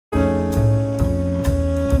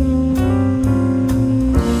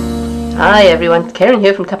Hi everyone, Keren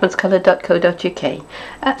here from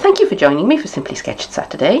tuppencecoloured.co.uk. Thank you for joining me for Simply Sketched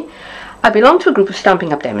Saturday. I belong to a group of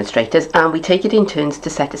Stampin' Up demonstrators and we take it in turns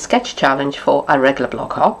to set a sketch challenge for our regular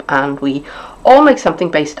blog hop, and we all make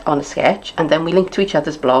something based on a sketch and then we link to each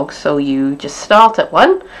other's blogs, so you just start at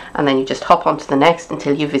one and then you just hop on to the next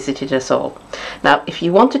until you've visited us all. Now if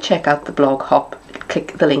you want to check out the blog hop,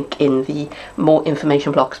 click the link in the more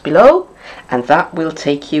information blocks below and that will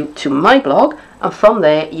take you to my blog, and from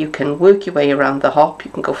there you can work your way around the hop.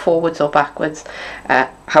 You can go forwards or backwards,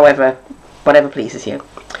 whatever pleases you.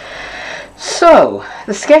 So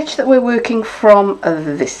the sketch that we're working from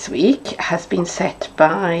this week has been set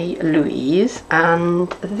by Louise, and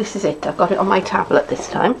this is it. I've got it on my tablet this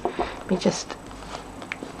time. Let me just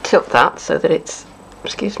tilt that so that it's,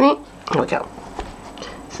 excuse me, there we go,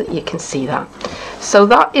 so that you can see that. So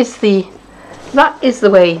that is the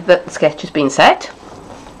way that the sketch has been set,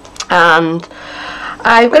 and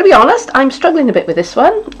I've got to be honest, I'm struggling a bit with this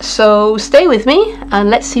one, so stay with me and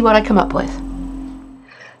let's see what I come up with.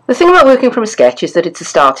 The thing about working from a sketch is that it's a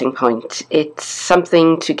starting point. It's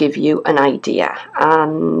something to give you an idea,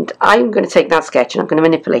 and I'm going to take that sketch and I'm going to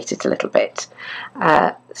manipulate it a little bit.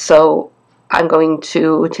 So I'm going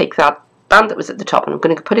to take that band that was at the top and I'm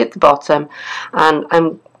going to put it at the bottom,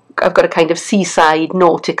 and I've got a kind of seaside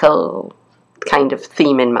nautical kind of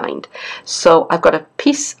theme in mind. So I've got a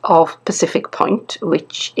piece of Pacific Point,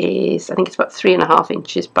 which is, I think it's about 3.5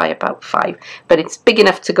 inches by about 5, but it's big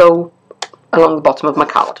enough to go along the bottom of my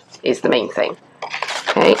card, is the main thing.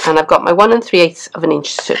 Okay, and I've got my 1 3/8 of an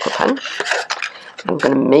inch circle punch. I'm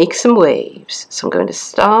going to make some waves. So I'm going to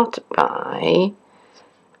start by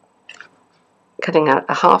cutting out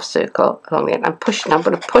a half circle along the end. I'm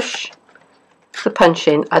going to push the punch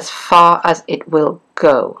in as far as it will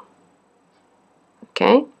go.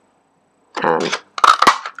 Okay, and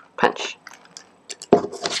punch.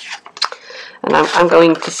 And I'm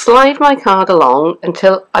going to slide my card along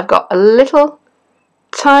until I've got a little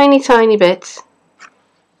tiny bit.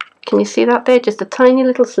 Can you see that there? Just a tiny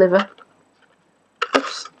little sliver.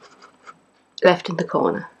 Oops. Left in the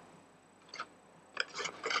corner.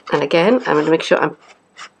 And again, I'm going to make sure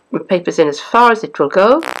my paper's in as far as it will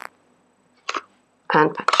go.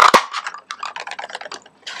 And punch.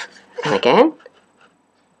 And again.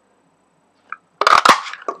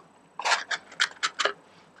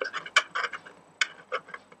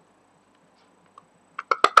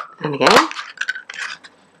 And again,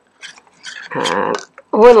 and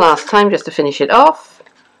one last time just to finish it off.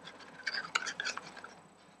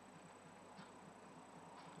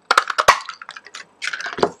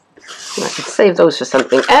 And I can save those for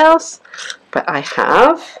something else, but I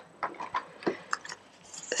have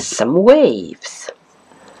some waves.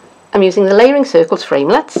 I'm using the Layering Circles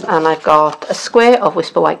framelets, and I've got a square of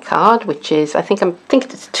Whisper White card, which is, I think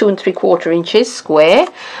it's 2 3/4 inches square,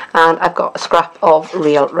 and I've got a scrap of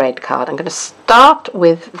Real Red card. I'm going to start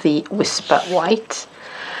with the Whisper White,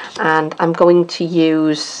 and I'm going to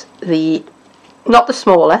use not the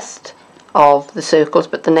smallest of the circles,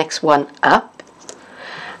 but the next one up,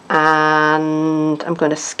 and I'm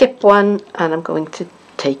going to skip one, and I'm going to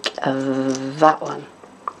take that one.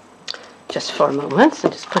 Just for a moment, so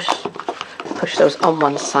just push those on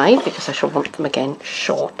one side because I shall want them again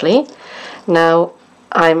shortly. Now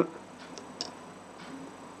I'm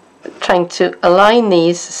trying to align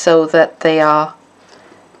these so that they are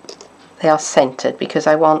centered, because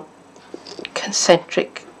I want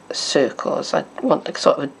concentric circles. I want a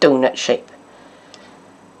sort of a donut shape.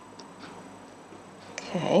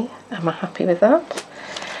 Okay, am I happy with that?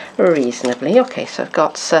 Reasonably. Okay, so I've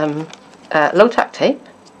got some low tack tape.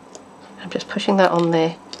 I'm just pushing that on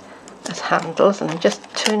there as handles, and I'm just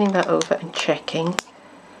turning that over and checking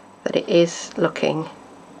that it is looking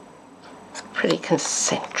pretty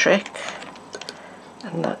concentric,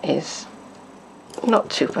 and that is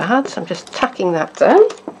not too bad. So I'm just tacking that down,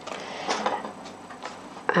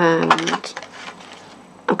 and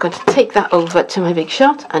I'm going to take that over to my big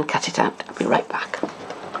shot and cut it out. I'll be right back.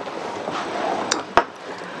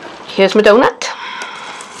 Here's my donut.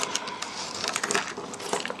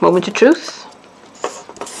 Moment of truth.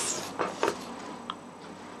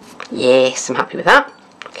 Yes, I'm happy with that.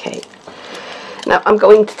 Okay. Now I'm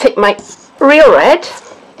going to take my Real Red,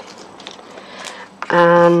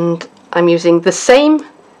 and I'm using the same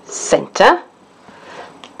center,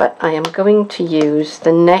 but I am going to use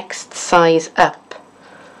the next size up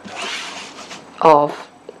of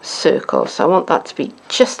circle. So I want that to be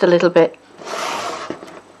just a little bit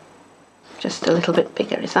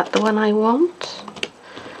bigger. Is that the one I want?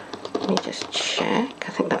 Let me just check.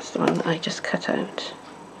 I think that's the one that I just cut out.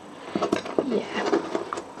 Yeah.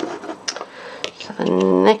 So the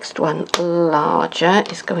next one larger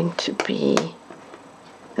is going to be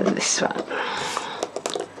this one.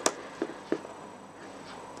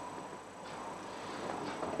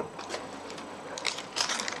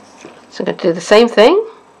 So I'm going to do the same thing,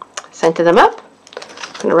 centre them up.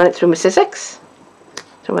 I'm going to run it through my Sizzix,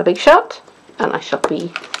 through my Big Shot, and I shall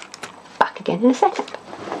be back again in a second.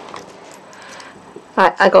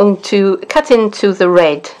 Right, I'm going to cut into the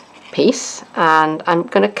red piece, and I'm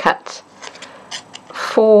going to cut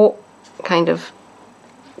 4 kind of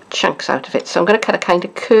chunks out of it. So I'm going to cut a kind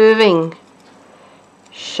of curving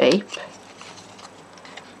shape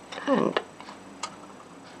and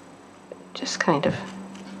just kind of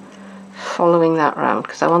following that round,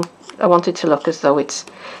 because I want it to look as though it's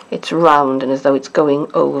round and as though it's going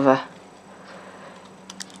over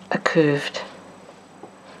a curved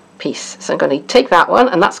piece. So I'm going to take that one,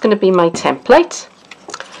 and that's going to be my template.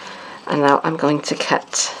 And now I'm going to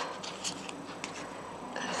cut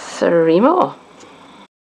 3 more.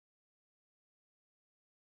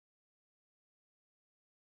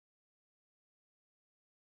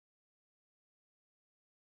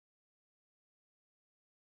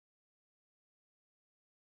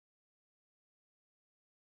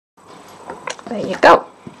 There you go.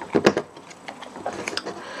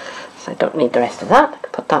 So I don't need the rest of that. I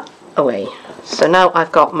can put that away. So now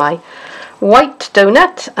I've got my white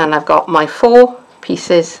donut, and I've got my 4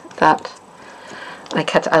 pieces that I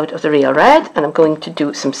cut out of the real red, and I'm going to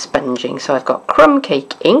do some sponging. So I've got crumb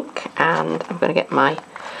cake ink, and I'm going to get my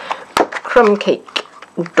crumb cake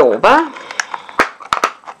dauber.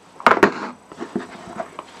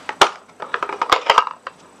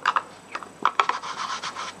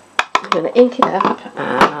 I'm going to ink it up,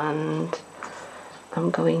 and I'm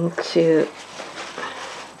going to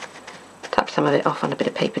tap some of it off on a bit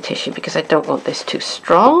of paper tissue because I don't want this too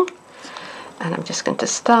strong. And I'm just going to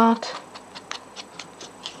start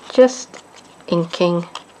just inking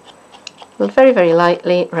very, very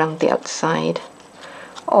lightly around the outside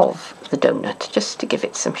of the donut, just to give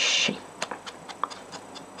it some shape.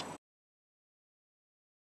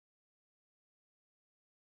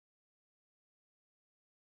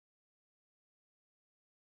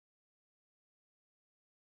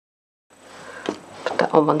 Put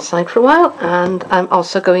that on one side for a while, and I'm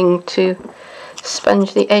also going to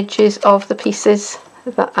sponge the edges of the pieces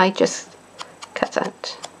that I just cut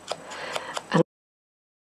out. And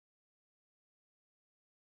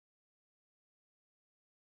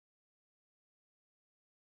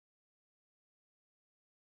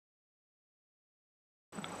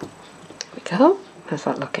there we go. How's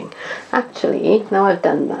that looking? Actually, now I've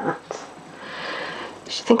done that, do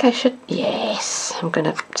you think I should? Yes, I'm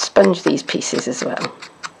going to sponge these pieces as well.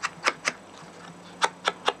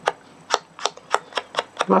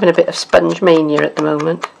 I'm having a bit of sponge mania at the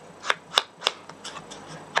moment.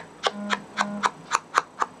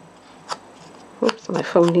 Oops, my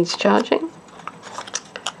phone needs charging.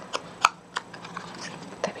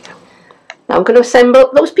 There we go. Now I'm going to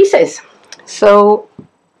assemble those pieces. So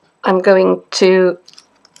I'm going to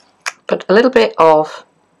put a little bit of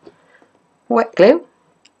wet glue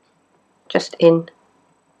just in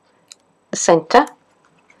the centre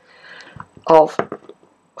of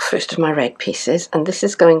first of my red pieces, and this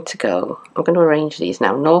is going to go, I'm going to arrange these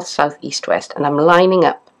now north, south, east, west, and I'm lining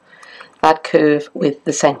up that curve with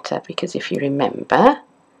the centre, because if you remember,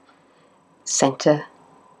 the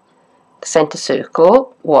centre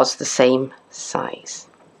circle was the same size.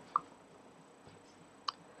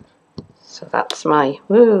 So that's my,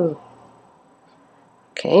 woo.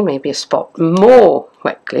 Okay, maybe a spot more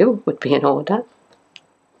wet glue would be in order.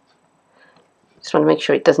 Just want to make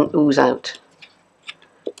sure it doesn't ooze out.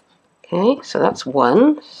 Okay, so that's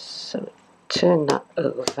one. So turn that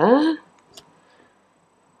over.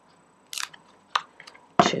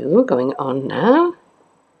 2 going on now.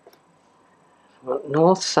 I want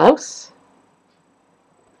north, south.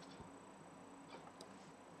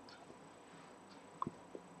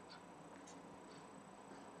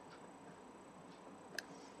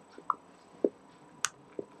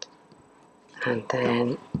 And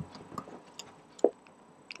then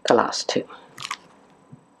the last 2.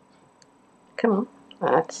 Come on,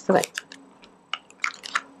 that's the way.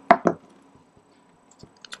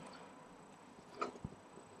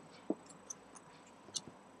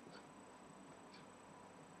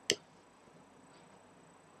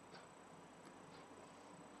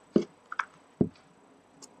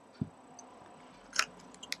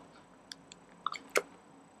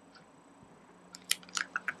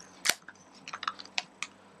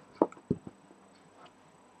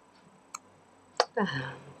 And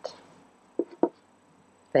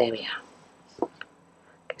there we are.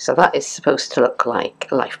 So that is supposed to look like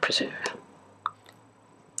a life preserver.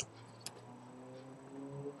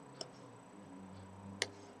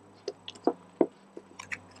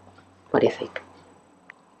 What do you think?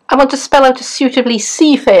 I want to spell out a suitably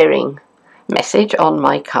seafaring message on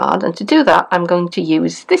my card, and to do that I'm going to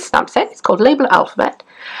use this stamp set. It's called Label Alphabet,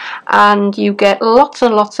 and you get lots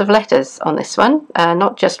and lots of letters on this one,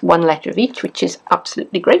 not just one letter of each, which is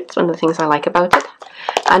absolutely great. It's one of the things I like about it.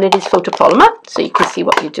 And it is photopolymer, so you can see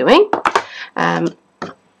what you're doing.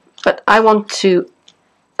 But I want to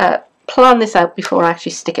plan this out before I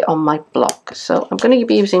actually stick it on my block. So I'm going to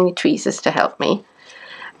be using the tweezers to help me,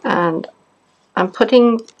 and I'm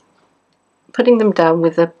putting them down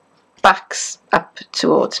with the backs up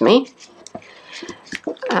towards me,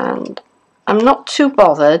 and I'm not too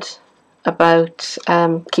bothered about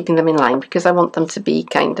keeping them in line, because I want them to be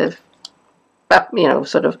kind of, you know,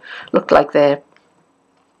 sort of look like they're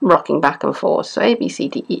rocking back and forth. So A, B, C,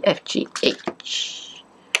 D, E, F, G, H.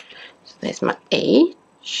 So there's my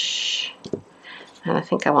H, and I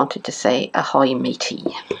think I wanted to say Ahoy, Matey.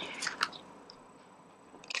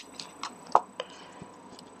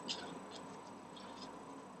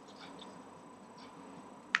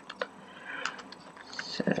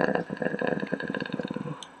 Let's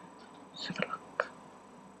have a look.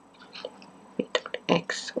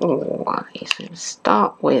 X, Y. So we'll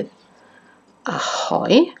start with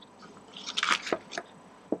Ahoy.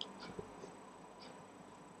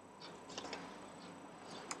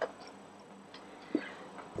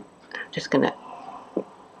 I'm just going to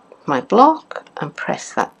my block and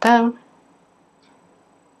press that down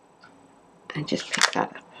and just pick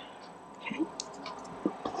that up. Okay.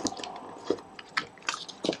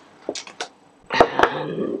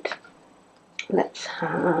 And let's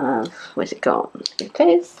have, where's it gone? It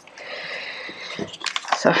is.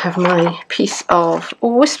 So I have my piece of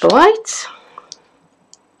Whisper White,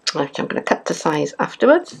 which I'm going to cut to size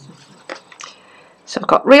afterwards. So I've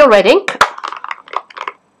got real red ink.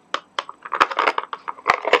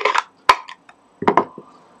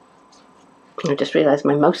 I just realised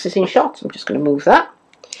my mouse is in shot, so I'm just going to move that.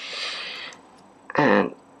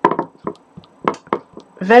 And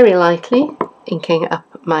very lightly inking up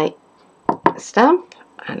my stamp,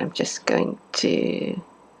 and I'm just going to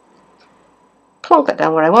plonk that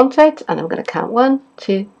down where I want it, and I'm going to count 1,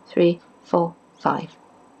 2, 3, 4, 5.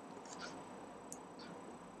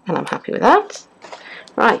 And I'm happy with that.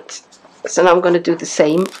 Right, so now I'm going to do the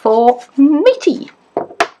same for Matey.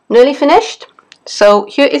 Nearly finished. So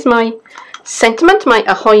here is my sentiment, my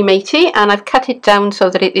Ahoy Matey, and I've cut it down so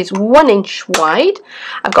that it is 1 inch wide.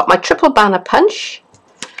 I've got my triple banner punch,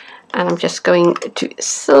 and I'm just going to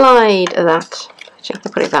slide that. Actually, I'm going to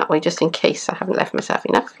put it that way just in case I haven't left myself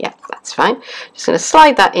enough. Yeah, that's fine. Just going to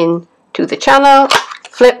slide that in to the channel,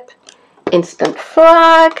 flip, instant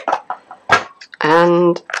flag,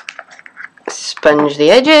 and sponge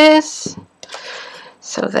the edges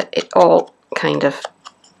so that it all kind of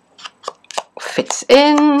fits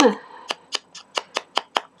in.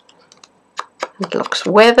 It looks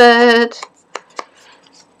weathered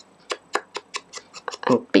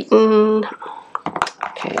and beaten.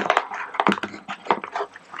 Okay.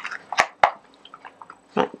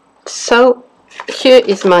 Right. So here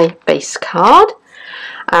is my base card,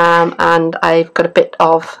 and I've got a bit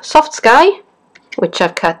of soft sky, which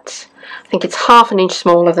I've cut. I think it's ½ inch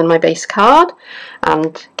smaller than my base card.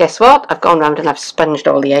 And guess what? I've gone around and I've sponged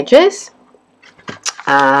all the edges.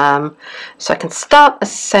 So I can start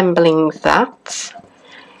assembling that.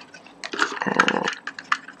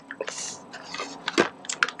 Let's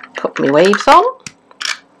put my waves on.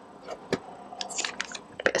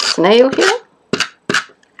 A bit of snail here.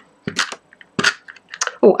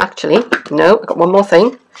 Oh, actually, no, I've got one more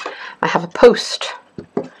thing. I have a post,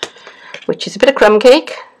 which is a bit of crumb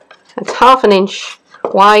cake. It's ½ inch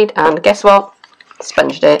wide, and guess what?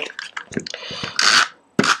 Sponged it.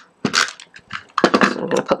 I'm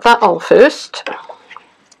going to put that on first,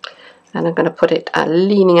 and I'm going to put it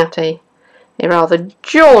leaning at a rather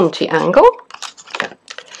jaunty angle,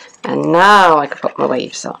 and now I can put my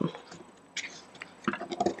waves on.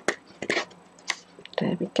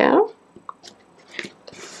 There we go.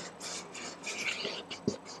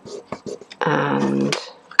 And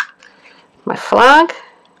my flag.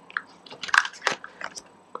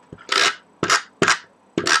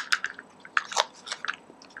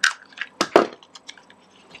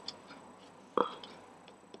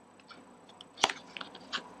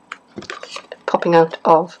 Popping out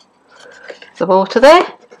of the water there.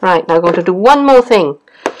 Right, now I'm going to do one more thing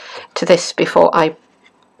to this before I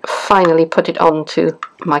finally put it onto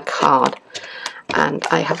my card. And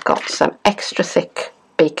I have got some extra thick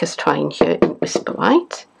baker's twine here in Whisper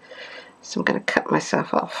White. So I'm going to cut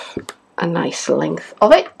myself off a nice length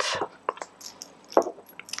of it.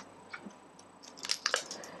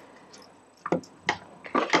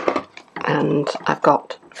 And I've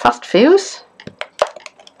got fast fuse.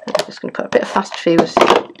 I'm just going to put a bit of fast fuse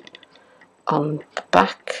on the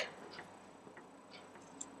back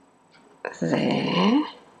there.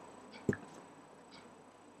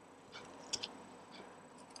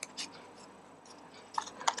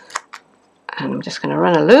 And I'm just going to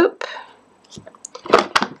run a loop.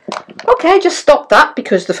 Okay, just stop that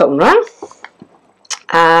because the phone rang.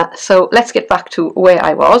 So let's get back to where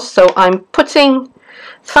I was. So I'm putting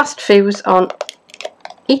fast fuse on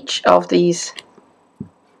each of these,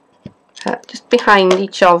 just behind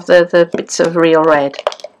each of the bits of real red,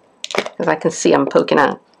 as I can see I'm poking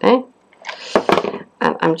out. And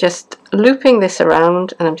I'm just looping this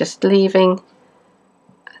around, and I'm just leaving,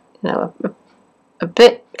 you know, a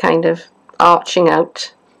bit kind of arching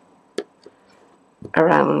out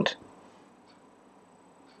around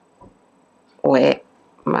where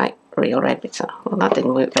my real red bits are. Well, that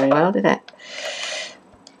didn't work very well, did it?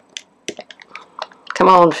 Come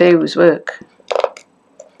on, fuse, work.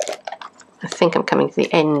 I think I'm coming to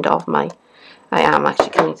the end of my, I am actually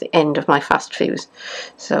coming to the end of my fast fuse.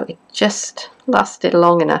 So it just lasted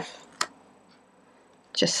long enough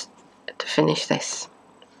just to finish this.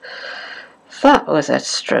 That was a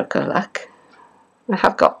stroke of luck. I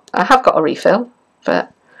have got a refill,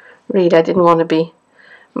 but really I didn't want to be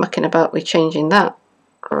mucking about with changing that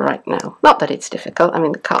right now. Not that it's difficult. I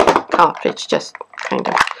mean, the cartridge just kind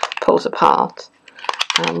of pulls apart,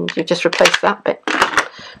 and you just replace that bit.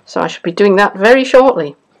 So I should be doing that very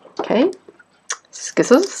shortly. Okay,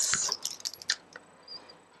 scissors.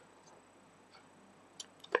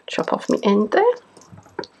 Chop off my end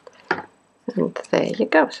there, and there you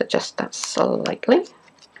go. So just that slightly.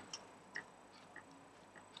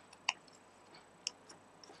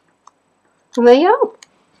 And there you go.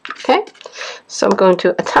 Okay, so I'm going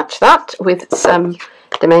to attach that with some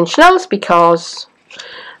dimensionals because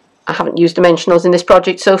I haven't used dimensionals in this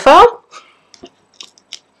project so far.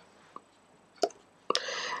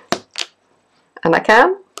 And I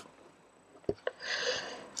can.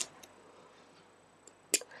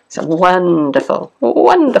 Some wonderful,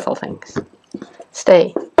 wonderful things.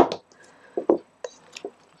 Stay.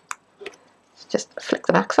 Just flick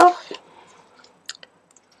the backs off.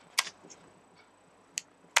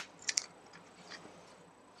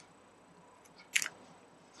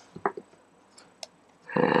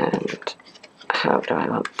 And how do I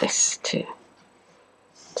want this to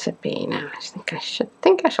be now? I think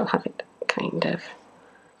I shall have it kind of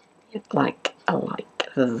like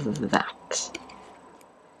that.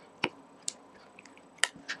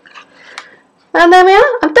 And there we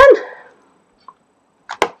are, I'm done.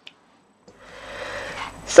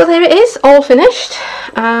 So there it is, all finished.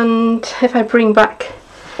 And if I bring back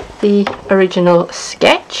the original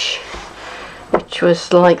sketch, which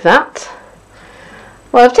was like that.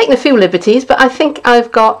 Well, I've taken a few liberties, but I think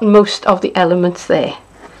I've got most of the elements there.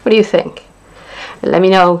 What do you think? Let me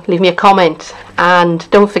know, leave me a comment, and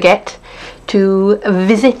don't forget to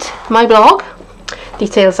visit my blog.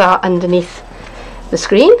 Details are underneath the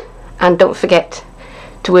screen, and don't forget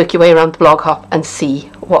to work your way around the blog hop and see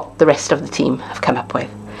what the rest of the team have come up with.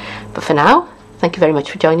 But for now, thank you very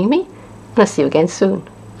much for joining me, and I'll see you again soon.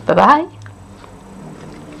 Bye bye.